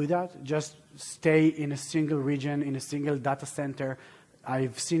 don't do that. Just stay in a single region, in a single data center.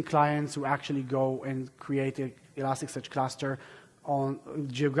 I've seen clients who actually go and create an Elasticsearch cluster on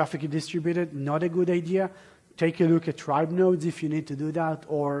geographically distributed. Not a good idea. Take a look at tribe nodes if you need to do that,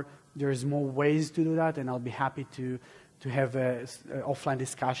 or there's more ways to do that, and I'll be happy to have an offline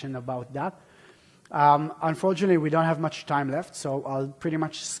discussion about that. Unfortunately, we don't have much time left, so I'll pretty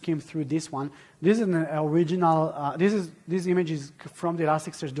much skim through this one. This is an original, this image is from the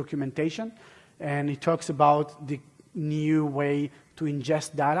Elasticsearch documentation, and it talks about the new way to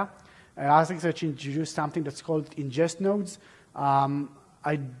ingest data. Elasticsearch introduced something that's called ingest nodes.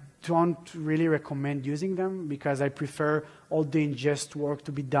 I don't really recommend using them because I prefer all the ingest work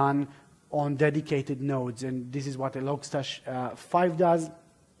to be done on dedicated nodes, and this is what a Logstash 5 does.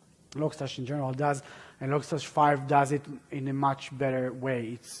 Logstash in general does, and Logstash 5 does it in a much better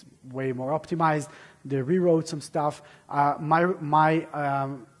way. It's way more optimized. They rewrote some stuff. My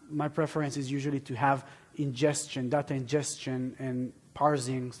preference is usually to have ingestion, data ingestion, and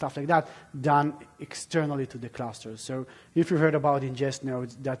parsing, stuff like that, done externally to the clusters. So if you heard about ingest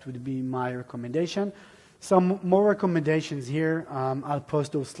nodes, that would be my recommendation. Some more recommendations here. I'll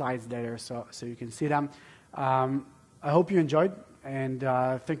post those slides later so you can see them. I hope you enjoyed. And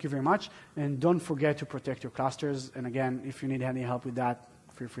thank you very much. And don't forget to protect your clusters. And again, if you need any help with that,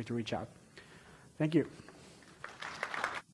 feel free to reach out. Thank you.